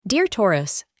Dear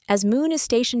Taurus, as Moon is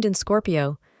stationed in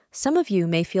Scorpio, some of you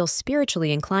may feel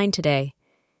spiritually inclined today.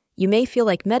 You may feel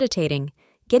like meditating,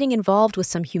 getting involved with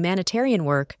some humanitarian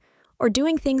work, or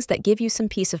doing things that give you some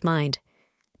peace of mind.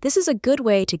 This is a good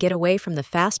way to get away from the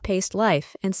fast-paced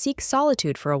life and seek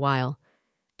solitude for a while.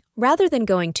 Rather than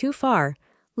going too far,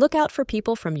 look out for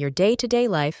people from your day-to-day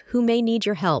life who may need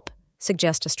your help,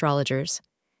 suggest astrologers.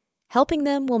 Helping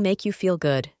them will make you feel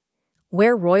good.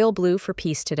 Wear royal blue for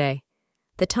peace today.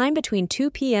 The time between 2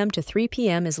 p.m. to 3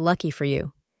 p.m. is lucky for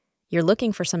you. You're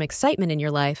looking for some excitement in your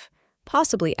life,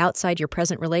 possibly outside your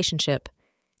present relationship.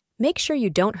 Make sure you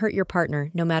don't hurt your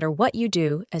partner no matter what you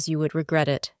do, as you would regret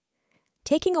it.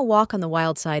 Taking a walk on the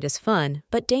wild side is fun,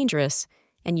 but dangerous,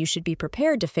 and you should be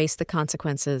prepared to face the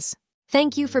consequences.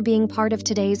 Thank you for being part of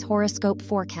today's horoscope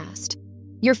forecast.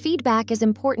 Your feedback is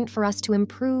important for us to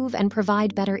improve and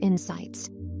provide better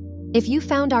insights. If you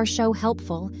found our show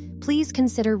helpful, please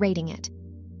consider rating it.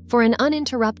 For an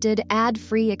uninterrupted,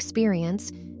 ad-free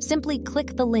experience, simply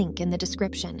click the link in the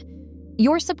description.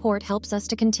 Your support helps us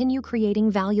to continue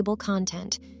creating valuable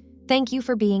content. Thank you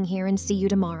for being here and see you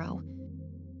tomorrow.